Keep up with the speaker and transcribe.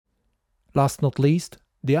Last not least,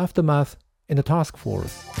 the aftermath in the task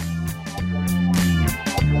force.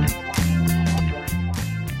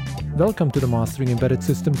 Welcome to the Mastering Embedded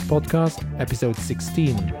Systems podcast, episode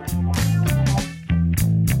 16.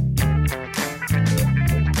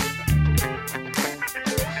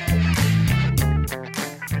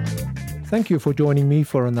 Thank you for joining me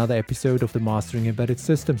for another episode of the Mastering Embedded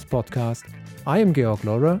Systems podcast. I am Georg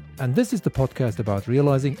Lorrer, and this is the podcast about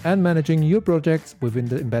realizing and managing your projects within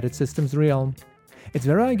the embedded systems realm. It's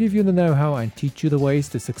where I give you the know-how and teach you the ways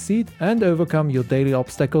to succeed and overcome your daily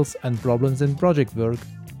obstacles and problems in project work.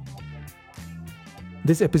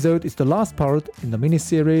 This episode is the last part in the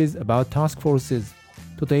mini-series about task forces.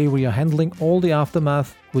 Today we are handling all the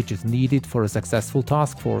aftermath which is needed for a successful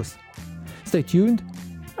task force. Stay tuned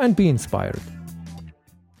and be inspired.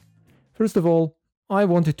 First of all, I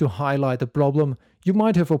wanted to highlight a problem you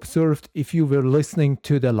might have observed if you were listening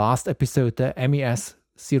to the last episode, the MES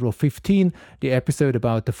 015, the episode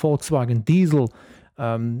about the Volkswagen diesel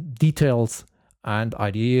details and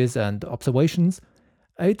ideas and observations.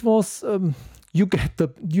 It was you get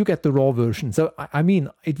the raw version. So I mean,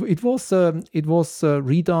 it was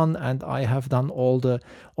redone, and I have done all the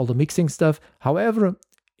mixing stuff. However,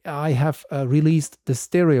 I have released the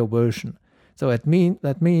stereo version. So that means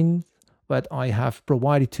that I have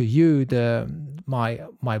provided to you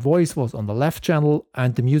my voice was on the left channel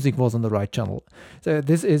and the music was on the right channel. So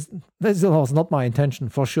this was not my intention,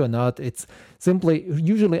 for sure not. It's simply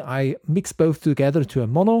usually I mix both together to a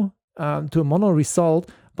mono result,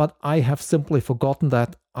 but I have simply forgotten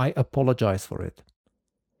that. I apologize for it.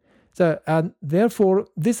 So and therefore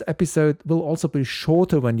this episode will also be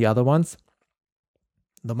shorter than the other ones.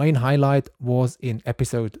 The main highlight was in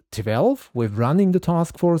episode 12 with running the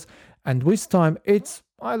task force, and this time it's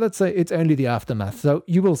only the aftermath, so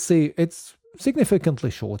you will see it's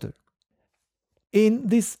significantly shorter. In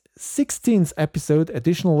this 16th episode,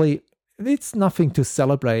 additionally, it's nothing to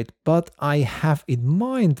celebrate, but I have in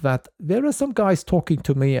mind that there are some guys talking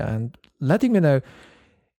to me and letting me know,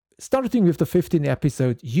 starting with the 15th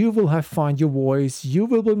episode, you will have found your voice, you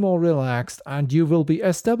will be more relaxed, and you will be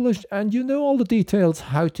established, and you know all the details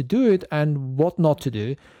how to do it and what not to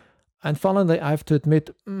do. And finally, I have to admit,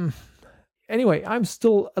 anyway, I'm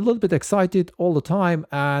still a little bit excited all the time,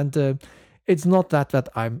 and it's not that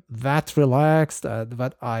I'm that relaxed,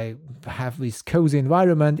 that I have this cozy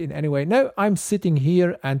environment in any way. No, I'm sitting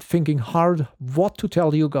here and thinking hard what to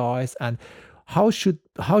tell you guys, and how should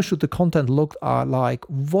the content look like,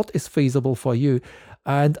 what is feasible for you.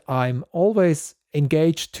 And I'm always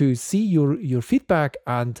engaged to see your feedback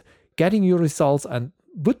and getting your results, and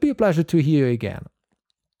would be a pleasure to hear you again.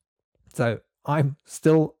 So I'm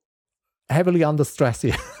still heavily under stress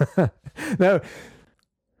here. Now,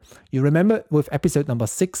 you remember with episode number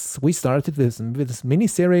 6, we started with this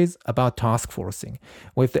mini-series about task forcing.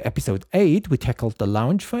 With the episode 8, we tackled the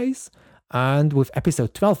launch phase. And with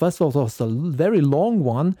episode 12, that was a very long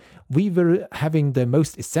one, we were having the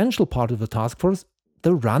most essential part of the task force,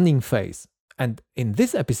 the running phase. And in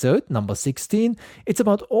this episode, number 16, it's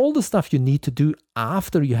about all the stuff you need to do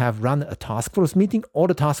after you have run a task force meeting or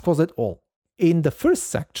the task force at all. In the first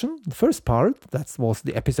section, the first part, that was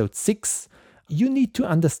the episode 6, you need to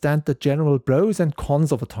understand the general pros and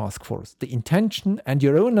cons of a task force, the intention and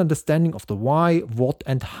your own understanding of the why, what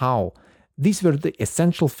and how. These were the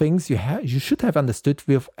essential things you should have understood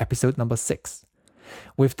with episode number 6.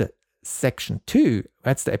 With the section 2,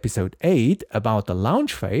 that's the episode 8, about the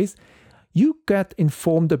launch phase, you get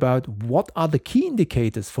informed about what are the key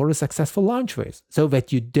indicators for a successful launch phase, so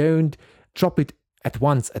that you don't drop it at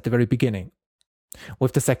once at the very beginning.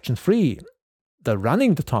 With the section 3, the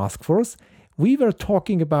running the task force, we were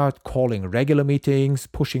talking about calling regular meetings,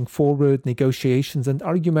 pushing forward negotiations and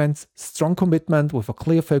arguments, strong commitment with a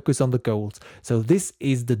clear focus on the goals. So this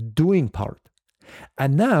is the doing part.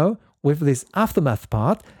 And now, with this aftermath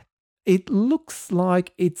part, it looks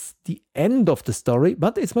like it's the end of the story,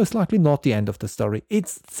 but it's most likely not the end of the story.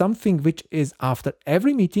 It's something which is after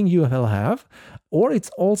every meeting you will have, or it's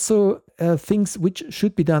also things which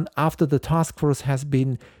should be done after the task force has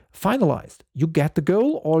been finalized. You get the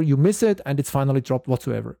goal or you miss it and it's finally dropped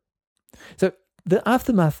whatsoever. So the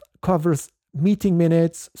aftermath covers meeting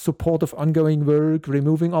minutes, support of ongoing work,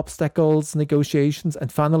 removing obstacles, negotiations,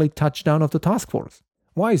 and finally touchdown of the task force.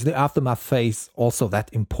 Why is the aftermath phase also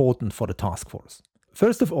that important for the task force?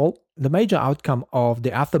 First of all, the major outcome of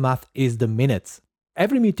the aftermath is the minutes.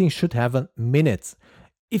 Every meeting should have a minutes.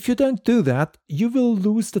 If you don't do that, you will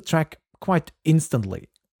lose the track quite instantly.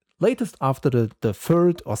 Latest after the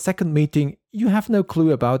third or second meeting, you have no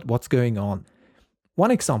clue about what's going on.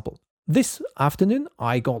 One example. This afternoon,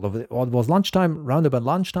 it was lunchtime, round about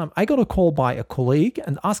lunchtime, I got a call by a colleague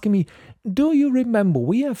and asking me, do you remember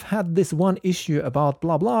we have had this one issue about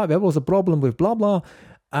blah, blah, there was a problem with blah, blah,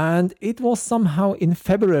 and it was somehow in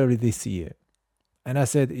February this year. And I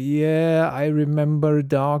said, yeah, I remember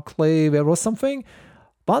darkly, there was something,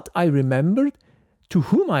 but I remembered to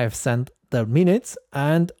whom I have sent the minutes,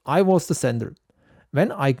 and I was the sender.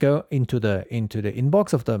 When I go into the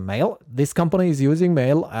inbox of the mail, this company is using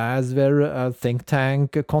mail as their think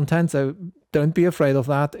tank content, so don't be afraid of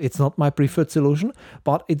that. It's not my preferred solution,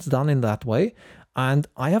 but it's done in that way. And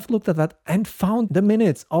I have looked at that and found the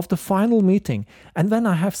minutes of the final meeting. And then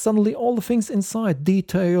I have suddenly all the things inside,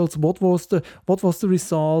 details, what was the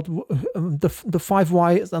result, the 5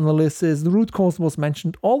 whys analysis, the root cause was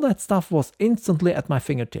mentioned, all that stuff was instantly at my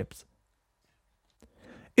fingertips.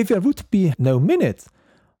 If there would be no minutes,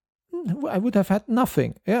 I would have had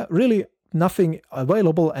nothing. Yeah, really nothing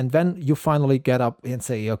available. And then you finally get up and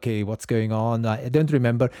say, okay, what's going on? I don't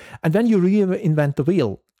remember. And then you reinvent the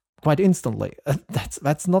wheel quite instantly.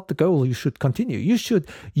 That's not the goal. You should continue. You should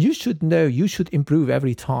know, you should improve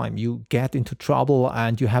every time you get into trouble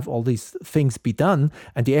and you have all these things be done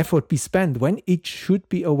and the effort be spent when it should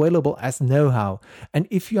be available as know-how. And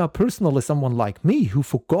if you are personally someone like me who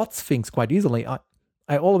forgets things quite easily,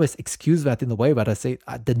 I always excuse that in a way, but I say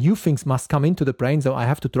the new things must come into the brain, so I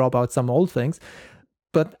have to drop out some old things.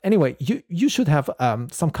 But anyway, you should have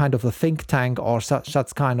some kind of a think tank or such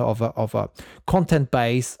kind of a content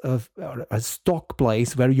base, of a stock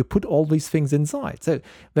place where you put all these things inside. So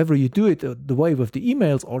whether you do it the way with the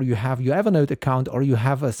emails, or you have your Evernote account, or you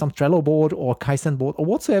have some Trello board or Kaizen board or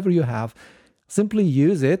whatsoever you have, simply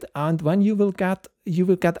use it. And when you will get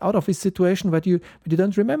out of this situation that you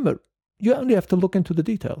don't remember. You only have to look into the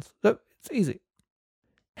details. So it's easy.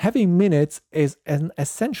 Having minutes is an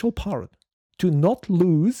essential part to not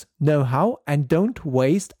lose know-how and don't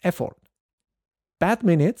waste effort. Bad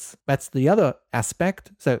minutes, that's the other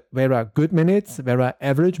aspect. So there are good minutes, there are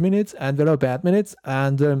average minutes, and there are bad minutes.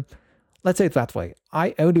 And let's say it that way.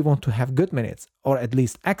 I only want to have good minutes, or at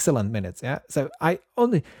least excellent minutes. Yeah. So I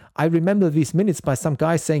remember these minutes by some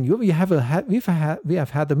guy saying, we have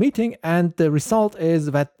had a meeting, and the result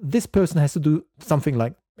is that this person has to do something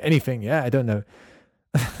like anything. Yeah, I don't know.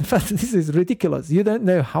 But this is ridiculous. You don't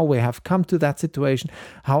know how we have come to that situation,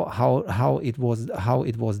 how it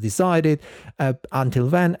was decided until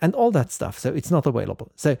then, and all that stuff. So it's not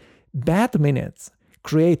available. So bad minutes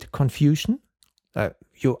create confusion.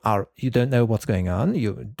 You don't know what's going on.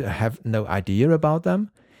 You have no idea about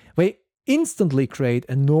them. They instantly create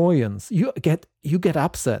annoyance. You get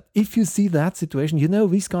upset if you see that situation. You know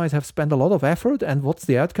these guys have spent a lot of effort, and what's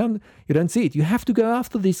the outcome? You don't see it. You have to go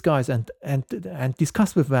after these guys and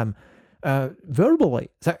discuss with them verbally.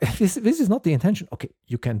 So this is not the intention. Okay,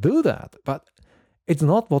 you can do that, but it's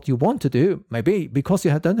not what you want to do. Maybe because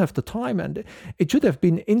you don't have the time, and it should have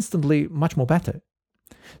been instantly much more better.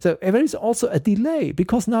 So there is also a delay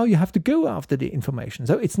because now you have to go after the information.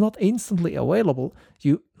 So it's not instantly available.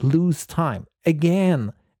 You lose time.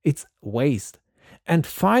 Again, it's waste. And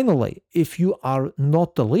finally, if you are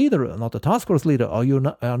not the leader, not the task force leader, or you're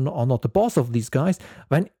not the boss of these guys,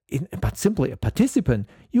 but simply a participant,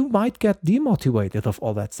 you might get demotivated of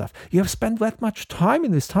all that stuff. You have spent that much time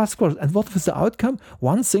in this task force, and what was the outcome?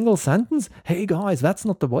 One single sentence? Hey guys, that's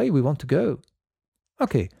not the way we want to go.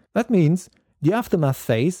 Okay, that means the aftermath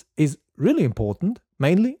phase is really important,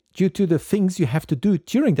 mainly due to the things you have to do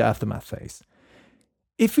during the aftermath phase.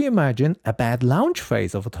 If we imagine a bad launch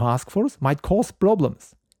phase of a task force might cause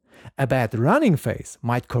problems. A bad running phase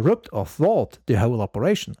might corrupt or thwart the whole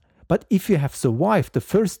operation. But if you have survived the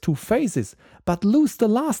first 2 phases, but lose the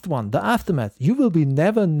last one, the aftermath, you will be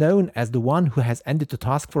never known as the one who has ended the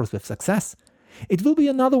task force with success. It will be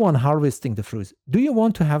another one harvesting the fruits. Do you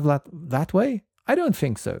want to have that way? I don't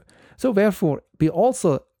think so. So therefore, be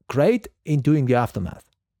also great in doing the aftermath.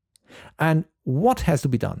 And what has to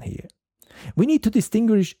be done here? We need to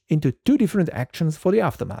distinguish into 2 different actions for the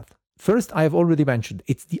aftermath. First, I have already mentioned,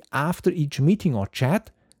 it's the after each meeting or chat.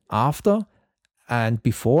 After and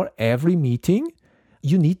before every meeting,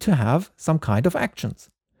 you need to have some kind of actions.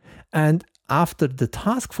 And after the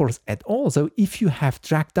task force at all, so if you have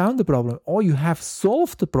tracked down the problem, or you have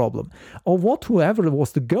solved the problem, or whatever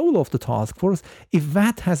was the goal of the task force, if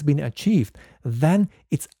that has been achieved, then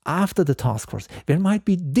it's after the task force. There might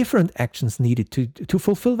be different actions needed to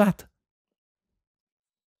fulfill that.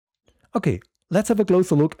 Okay, let's have a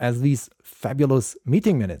closer look at these fabulous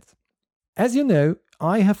meeting minutes. As you know,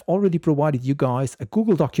 I have already provided you guys a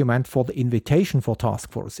Google document for the invitation for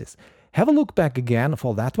task forces. have a look back again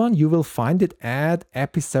for that one. You will find it at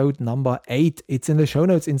episode number 8. It's in the show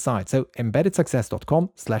notes inside. So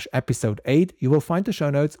embeddedsuccess.com/episode 8. You will find the show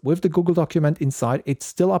notes with the Google document inside. It's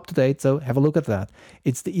still up to date, so have a look at that.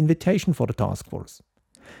 It's the invitation for the task force.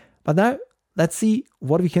 But now let's see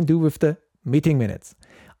what we can do with the meeting minutes.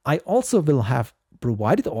 I also will have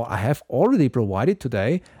provided, or I have already provided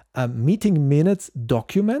today, a meeting minutes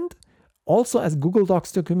document. Also as Google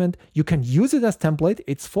Docs document. You can use it as template.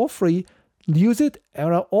 It's for free. Use it.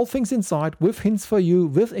 There are all things inside with hints for you,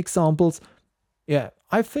 with examples. Yeah,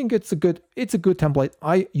 I think it's a good template.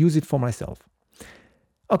 I use it for myself.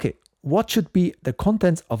 Okay, what should be the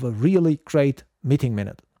contents of a really great meeting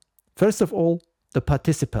minute? First of all, the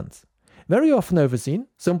participants. Very often overseen,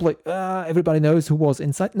 simply everybody knows who was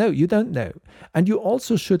inside. No, you don't know. And you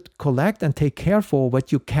also should collect and take care for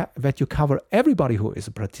that you cover everybody who is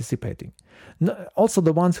participating. Also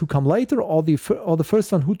the ones who come later or the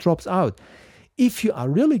first one who drops out. If you are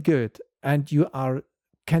really good and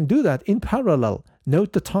can do that in parallel,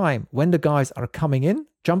 note the time when the guys are coming in,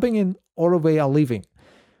 jumping in, or they are leaving.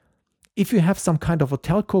 If you have some kind of a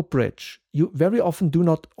telco bridge, you very often do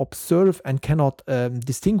not observe and cannot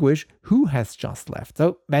distinguish who has just left.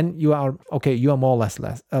 So then you are more or less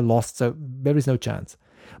lost, so there is no chance.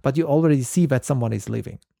 But you already see that someone is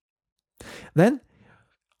leaving. Then,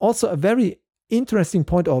 also a very interesting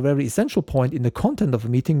point or very essential point in the content of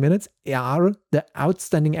meeting minutes are the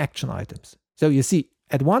outstanding action items. So you see,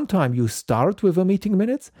 at one time you start with a meeting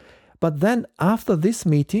minutes, but then after this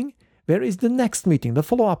meeting, there is the next meeting, the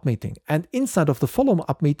follow-up meeting. And inside of the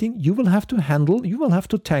follow-up meeting, you will have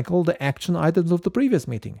to tackle the action items of the previous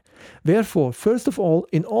meeting. Therefore, first of all,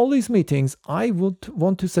 in all these meetings, I would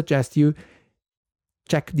want to suggest you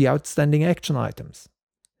check the outstanding action items.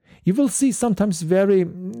 You will see sometimes very,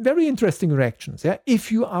 very interesting reactions. Yeah?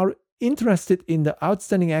 If you are interested in the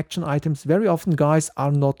outstanding action items, very often guys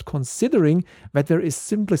are not considering that there is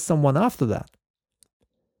simply someone after that.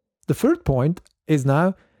 The third point is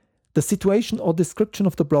now the situation or description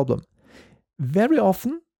of the problem. Very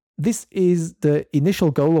often, this is the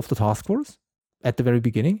initial goal of the task force at the very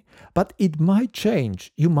beginning, but it might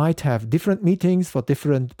change. You might have different meetings for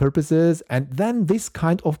different purposes, and then this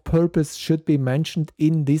kind of purpose should be mentioned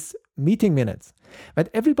in these meeting minutes. But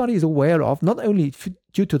everybody is aware of, not only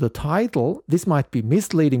due to the title, this might be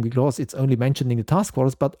misleading because it's only mentioning the task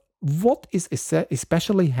force, but what is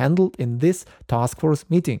especially handled in this task force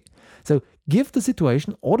meeting. So give the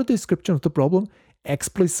situation or the description of the problem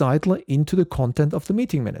explicitly into the content of the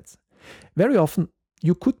meeting minutes. Very often,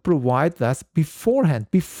 you could provide that beforehand,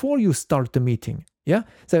 before you start the meeting. Yeah.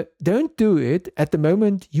 So don't do it at the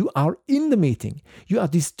moment you are in the meeting. You are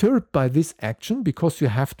disturbed by this action because you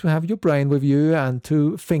have to have your brain with you and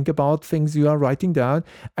to think about things you are writing down.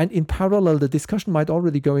 And in parallel, the discussion might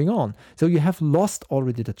already going on. So you have lost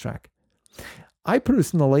already the track. I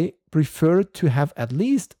personally prefer to have at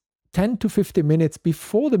least 10 to 15 minutes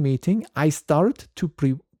before the meeting, I start to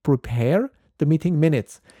prepare the meeting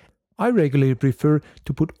minutes. I regularly prefer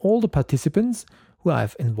to put all the participants who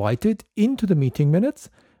I've invited into the meeting minutes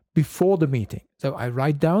before the meeting. So I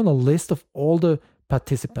write down a list of all the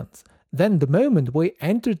participants. Then the moment we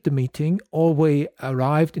entered the meeting or we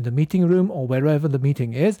arrived in the meeting room or wherever the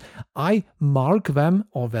meeting is, I mark them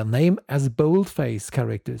or their name as boldface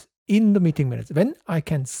characters in the meeting minutes. Then I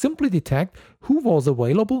can simply detect who was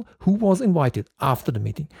available, who was invited after the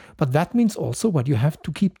meeting. But that means also that you have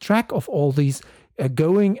to keep track of all these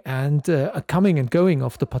going and coming and going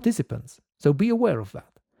of the participants. So be aware of that.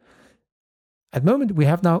 At the moment, we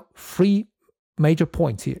have now 3 major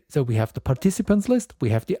points here. So we have the participants list, we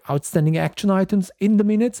have the outstanding action items in the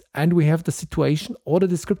minutes, and we have the situation or the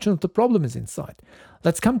description of the problem is inside.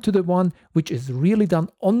 Let's come to the one which is really done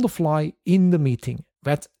on the fly in the meeting.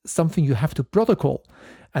 That's something you have to protocol,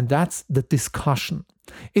 and that's the discussion.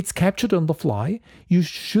 It's captured on the fly. You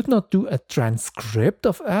should not do a transcript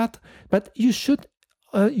of that, but you should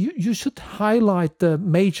highlight the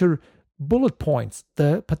major bullet points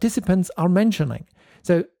the participants are mentioning.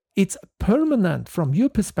 So it's permanent from your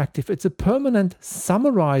perspective. It's a permanent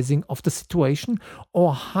summarizing of the situation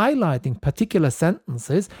or highlighting particular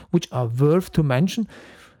sentences which are worth to mention.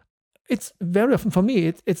 It's very often for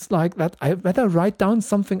me, it's like that I write down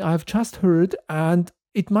something I've just heard, and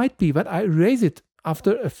it might be that I erase it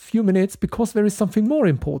after a few minutes because there is something more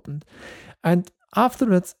important. And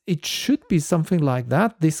afterwards, it should be something like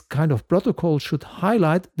that. This kind of protocol should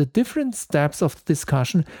highlight the different steps of the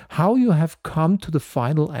discussion, how you have come to the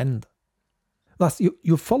final end. Thus,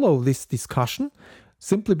 you follow this discussion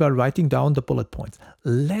simply by writing down the bullet points.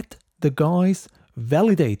 Let the guys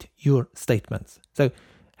validate your statements. So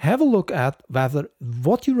have a look at whether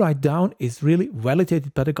what you write down is really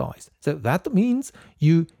validated by the guys. So that means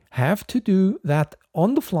you have to do that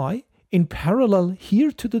on the fly, in parallel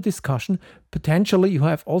here to the discussion. Potentially you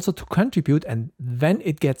have also to contribute, and when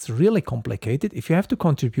it gets really complicated, if you have to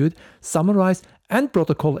contribute, summarize and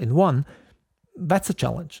protocol in one, that's a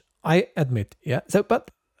challenge, I admit. But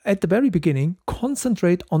at the very beginning,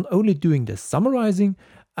 concentrate on only doing the summarizing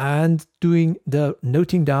and doing the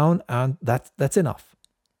noting down, and that's enough.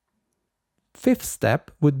 Fifth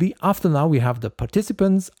step would be, after now we have the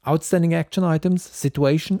participants, outstanding action items,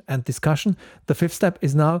 situation and discussion. The fifth step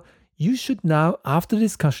is now, after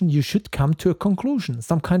discussion, you should come to a conclusion,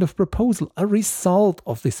 some kind of proposal, a result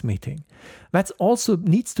of this meeting. That also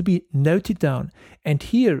needs to be noted down. And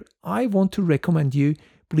here I want to recommend you,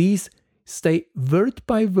 please stay word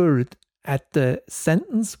by word at the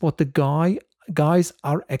sentence what the guys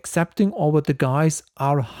are accepting or what the guys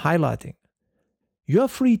are highlighting. You are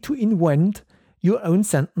free to invent your own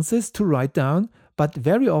sentences to write down, but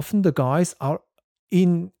very often the guys are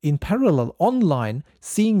in parallel online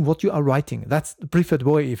seeing what you are writing. That's the preferred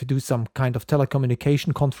way if you do some kind of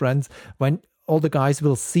telecommunication conference, when all the guys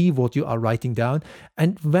will see what you are writing down.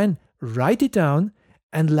 And then write it down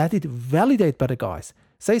and let it validate by the guys.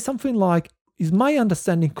 Say something like, is my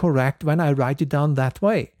understanding correct when I write it down that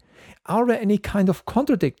way? Are there any kind of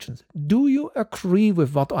contradictions? Do you agree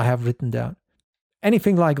with what I have written down?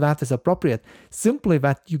 Anything like that is appropriate. Simply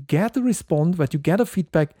that you get a response, that you get a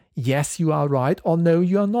feedback, yes, you are right, or no,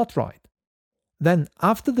 you are not right. Then,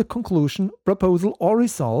 after the conclusion, proposal, or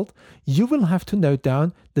result, you will have to note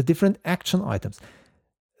down the different action items.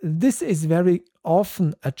 This is very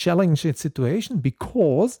often a challenging situation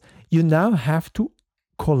because you now have to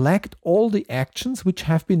collect all the actions which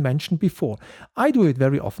have been mentioned before. I do it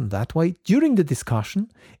very often that way. During the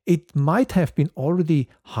discussion, it might have been already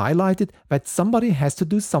highlighted that somebody has to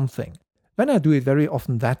do something. When I do it very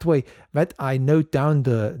often that way, that I note down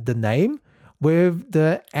the name with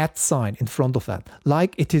the @ sign in front of that,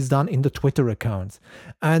 like it is done in the Twitter accounts.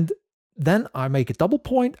 And then I make a double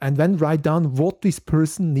point and then write down what this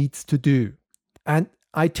person needs to do. And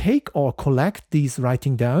I take or collect these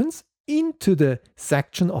writing downs into the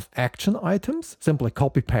section of action items, simply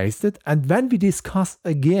copy paste it, and then we discuss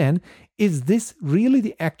again, is this really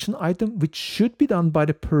the action item which should be done by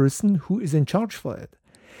the person who is in charge for it?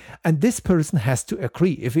 And this person has to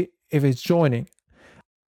agree if it's joining.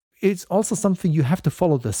 It's also something you have to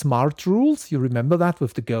follow the SMART rules. You remember that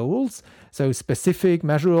with the goals. So specific,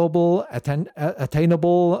 measurable,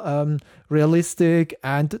 attainable, realistic,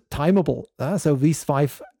 and timeable. So these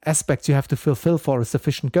 5 aspects you have to fulfill for a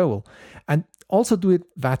sufficient goal. And also do it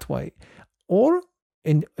that way. Or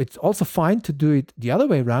it's also fine to do it the other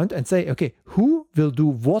way around and say, okay, who will do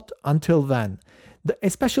what until then?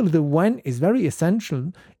 Especially the when is very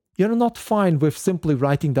essential. You're not fine with simply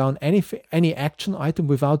writing down any action item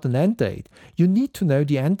without an end date. You need to know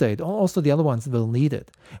the end date. Also, the other ones will need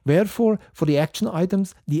it. Therefore, for the action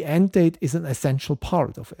items, the end date is an essential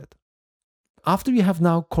part of it. After we have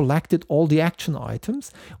now collected all the action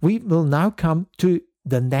items, we will now come to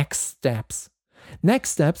the next steps. Next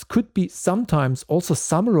steps could be sometimes also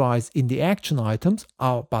summarized in the action items,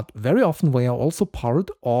 but very often they are also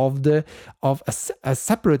part of a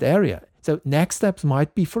separate area. So next steps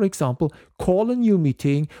might be, for example, call a new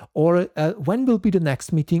meeting, or when will be the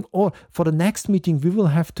next meeting, or for the next meeting we will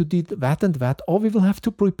have to do that and that, or we will have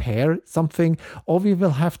to prepare something, or we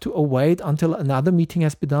will have to await until another meeting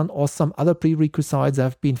has been done, or some other prerequisites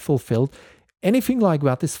have been fulfilled. Anything like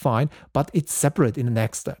that is fine, but it's separate in the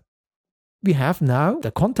next step. We have now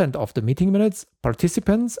the content of the meeting minutes,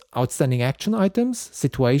 participants, outstanding action items,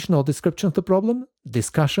 situation or description of the problem,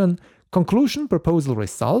 discussion, conclusion, proposal,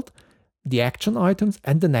 result, the action items,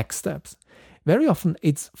 and the next steps. Very often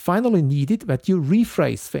it's finally needed that you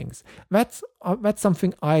rephrase things. That's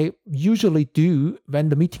something I usually do when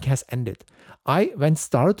the meeting has ended. I then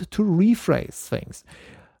start to rephrase things.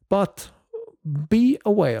 But be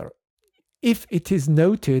aware, if it is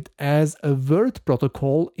noted as a word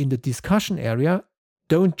protocol in the discussion area,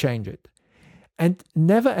 don't change it. And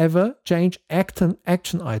never ever change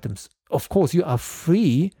action items. Of course, you are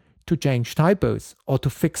free to change typos or to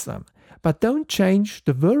fix them. But don't change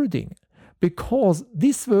the wording, because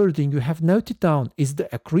this wording you have noted down is the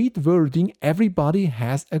agreed wording everybody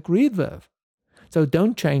has agreed with. So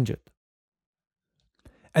don't change it.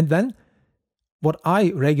 And then what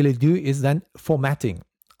I regularly do is then formatting.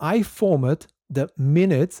 I format the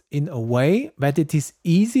minutes in a way that it is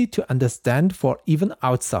easy to understand for even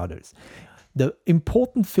outsiders. The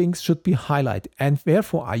important things should be highlighted, and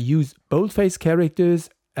therefore I use boldface characters,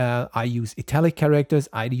 I use italic characters,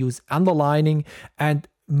 I use underlining, and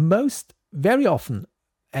very often,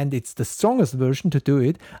 and it's the strongest version to do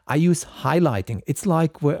it, I use highlighting. It's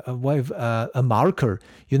like with a marker.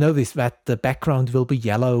 You know this, that the background will be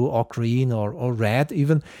yellow or green or red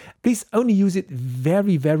even. Please only use it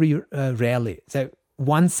very, very rarely. So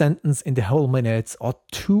one sentence in the whole minute or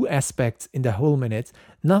two aspects in the whole minute,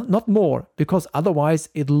 not more, because otherwise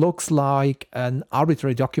it looks like an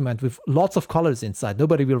arbitrary document with lots of colors inside.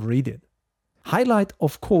 Nobody will read it. Highlight,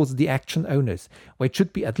 of course, the action owners, where it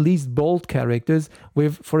should be at least bold characters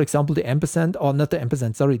with, for example, the ampersand, or not the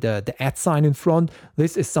ampersand, sorry, the @ sign in front.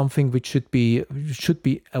 This is something which should be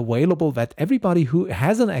available, that everybody who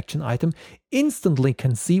has an action item instantly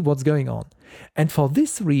can see what's going on. And for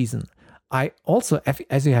this reason, I also,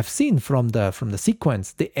 as you have seen from the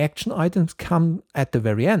sequence, the action items come at the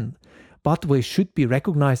very end, but they should be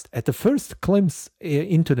recognized at the first glimpse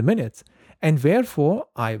into the minutes. And therefore,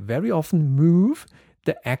 I very often move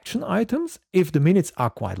the action items, if the minutes are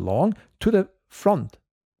quite long, to the front.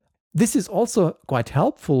 This is also quite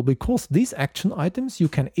helpful because these action items you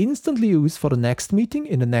can instantly use for the next meeting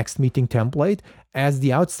in the next meeting template as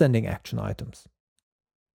the outstanding action items.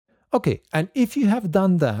 Okay, and if you have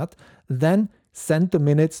done that, then send the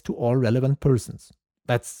minutes to all relevant persons.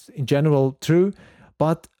 That's in general true,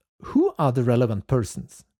 but who are the relevant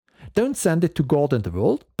persons? Don't send it to God and the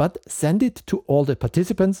world, but send it to all the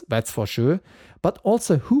participants, that's for sure, but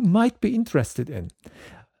also who might be interested in.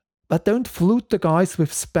 But don't flood the guys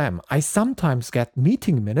with spam. I sometimes get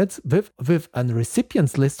meeting minutes with a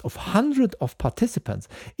recipients list of hundreds of participants.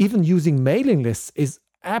 Even using mailing lists is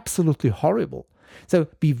absolutely horrible. So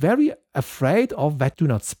be very afraid of that, do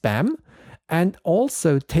not spam, and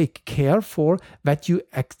also take care for that you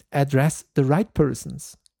address the right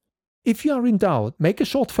persons. If you are in doubt, make a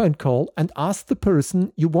short phone call and ask the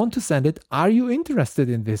person you want to send it, are you interested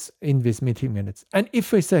in this meeting minutes? And if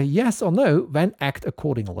they say yes or no, then act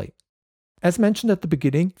accordingly. As mentioned at the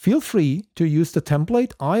beginning, feel free to use the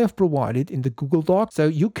template I have provided in the Google Doc, so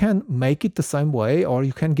you can make it the same way, or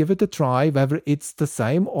you can give it a try, whether it's the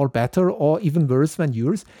same or better or even worse than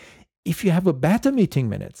yours. If you have a better meeting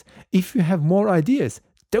minutes, if you have more ideas,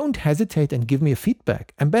 don't hesitate and give me a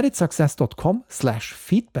feedback.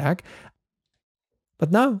 Embeddedsuccess.com/feedback.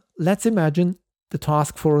 But now let's imagine the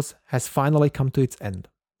task force has finally come to its end.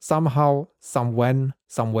 Somehow, somewhen,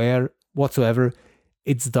 somewhere, whatsoever,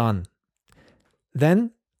 it's done.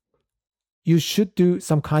 Then you should do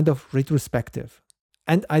some kind of retrospective.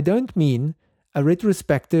 And I don't mean a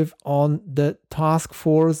retrospective on the task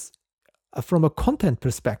force from a content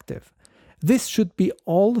perspective. This should be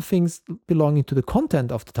all the things belonging to the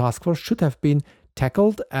content of the task force should have been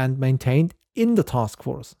tackled and maintained in the task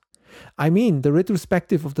force. I mean, the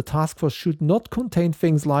retrospective of the task force should not contain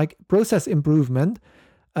things like process improvement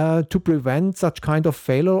to prevent such kind of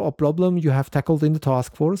failure or problem you have tackled in the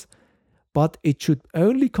task force, but it should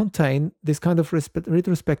only contain, this kind of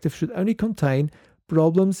retrospective should only contain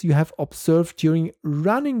problems you have observed during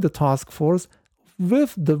running the task force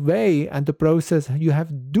with the way and the process you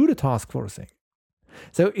have do the task forcing.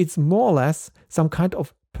 So it's more or less some kind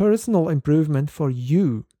of personal improvement for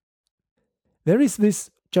you. There is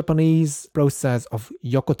this Japanese process of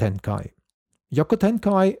Yoko Tenkai. Yoko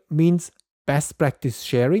Tenkai means best practice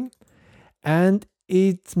sharing, and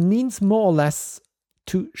it means more or less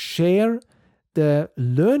to share the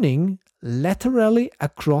learning laterally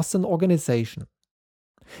across an organization.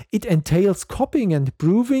 It entails copying and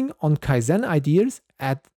improving on Kaizen ideas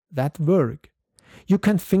at that work. You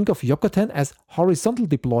can think of Yokoten as horizontal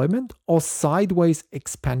deployment or sideways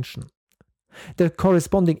expansion. The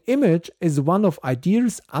corresponding image is one of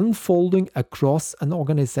ideas unfolding across an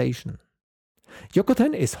organization.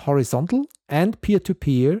 Yokoten is horizontal and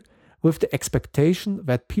peer-to-peer, with the expectation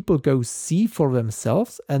that people go see for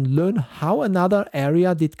themselves and learn how another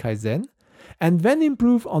area did Kaizen, and then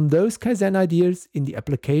improve on those Kaizen ideas in the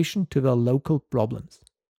application to their local problems.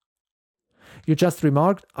 You just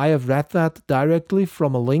remarked, I have read that directly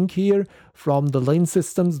from a link here from the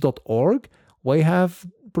leansystems.org. They have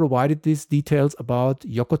provided these details about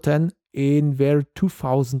Yokoten in their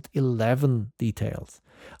 2011 details.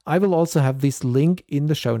 I will also have this link in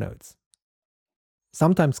the show notes.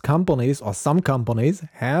 Sometimes companies or some companies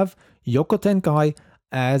have Yoko Tenkai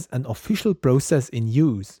as an official process in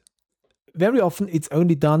use. Very often it's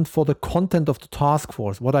only done for the content of the task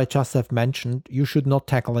force, what I just have mentioned, you should not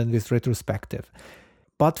tackle in this retrospective.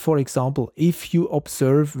 But for example, if you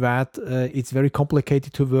observe that it's very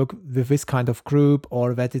complicated to work with this kind of group,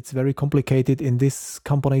 or that it's very complicated in this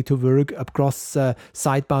company to work across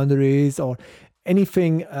site boundaries, or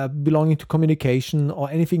anything belonging to communication or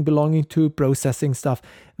anything belonging to processing stuff,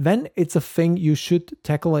 then it's a thing you should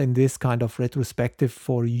tackle in this kind of retrospective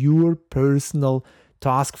for your personal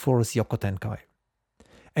task force Yoko Tenkai.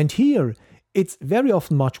 And here, it's very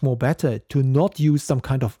often much more better to not use some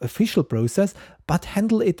kind of official process, but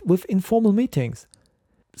handle it with informal meetings.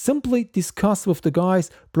 Simply discuss with the guys,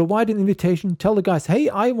 provide an invitation, tell the guys, hey,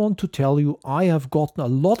 I want to tell you, I have gotten a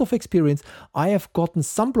lot of experience, I have gotten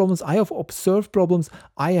some problems, I have observed problems,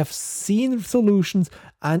 I have seen solutions,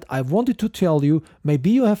 and I wanted to tell you, maybe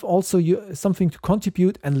you have also something to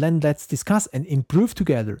contribute, and then let's discuss and improve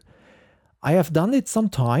together. I have done it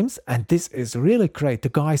sometimes, and this is really great. The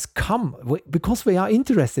guys come because they are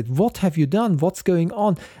interested. What have you done? What's going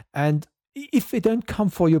on? And if they don't come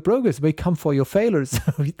for your progress, they come for your failures.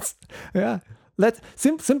 Let's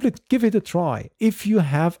simply give it a try. If you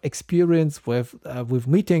have experience with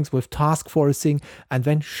meetings, with task forcing, and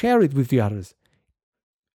then share it with the others.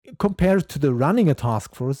 Compared to the running a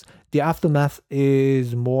task force, the aftermath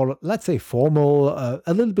is more, let's say, formal,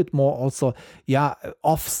 a little bit more also,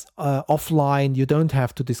 offline. You don't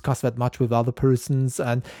have to discuss that much with other persons,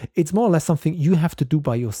 and it's more or less something you have to do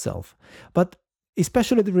by yourself. But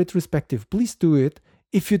especially the retrospective, please do it.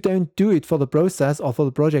 If you don't do it for the process or for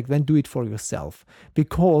the project, then do it for yourself,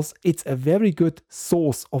 because it's a very good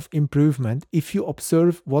source of improvement if you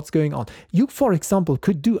observe what's going on. You, for example,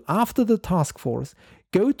 could do after the task force,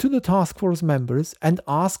 go to the task force members and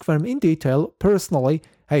ask them in detail, personally,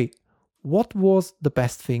 hey, what was the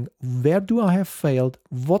best thing? Where do I have failed?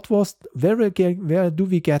 Where do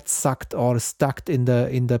we get sucked or stuck in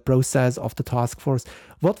the process of the task force?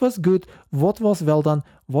 What was good? What was well done?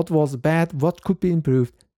 What was bad? What could be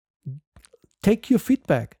improved? Take your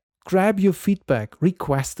feedback, grab your feedback,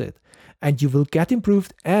 request it, and you will get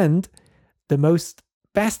improved. And the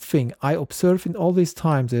best thing I observe in all these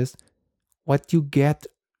times is that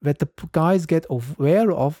the guys get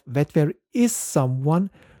aware of that there is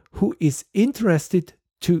someone who is interested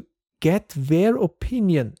to get their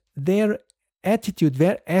opinion, their attitude,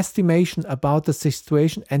 their estimation about the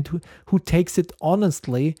situation, and who takes it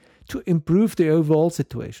honestly to improve the overall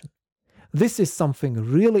situation. This is something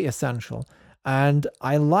really essential. And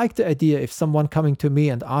I like the idea if someone coming to me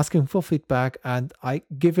and asking for feedback, and I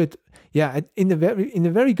give it, in a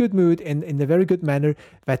very good mood, in a very good manner,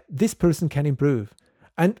 that this person can improve.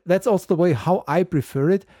 And that's also the way how I prefer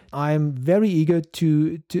it. I'm very eager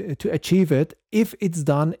to achieve it. If it's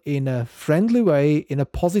done in a friendly way, in a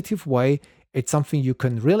positive way, it's something you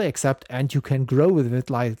can really accept and you can grow with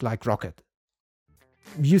it like rocket.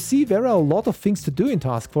 You see, there are a lot of things to do in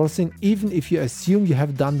task forcing, even if you assume you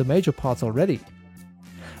have done the major parts already.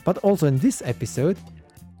 But also in this episode,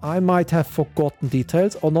 I might have forgotten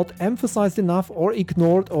details or not emphasized enough or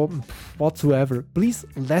ignored or whatsoever. Please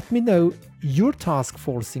let me know your task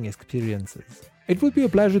forcing experiences. It would be a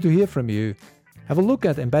pleasure to hear from you. Have a look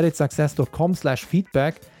at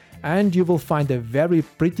embeddedsuccess.com/feedback and you will find a very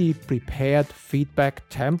pretty prepared feedback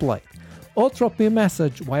template. Or drop me a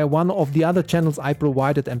message via one of the other channels I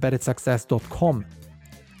provide at embeddedsuccess.com.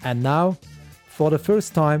 And now, for the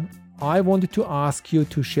first time, I wanted to ask you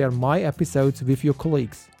to share my episodes with your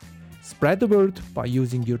colleagues. Spread the word by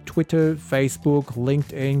using your Twitter, Facebook,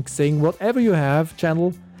 LinkedIn, Xing, whatever you have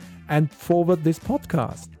channel, and forward this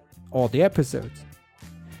podcast or the episodes.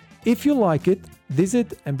 If you like it,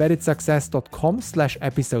 visit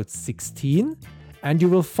embeddedsuccess.com/episode 16 and you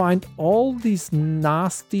will find all these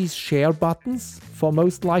nasty share buttons for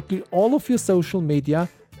most likely all of your social media.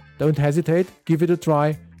 Don't hesitate, give it a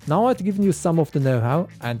try. Now I've given you some of the know-how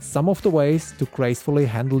and some of the ways to gracefully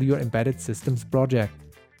handle your embedded systems project.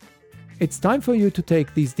 It's time for you to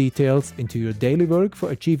take these details into your daily work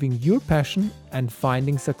for achieving your passion and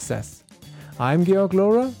finding success. I'm Georg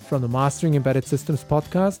Lohrer from the Mastering Embedded Systems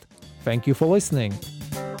podcast. Thank you for listening.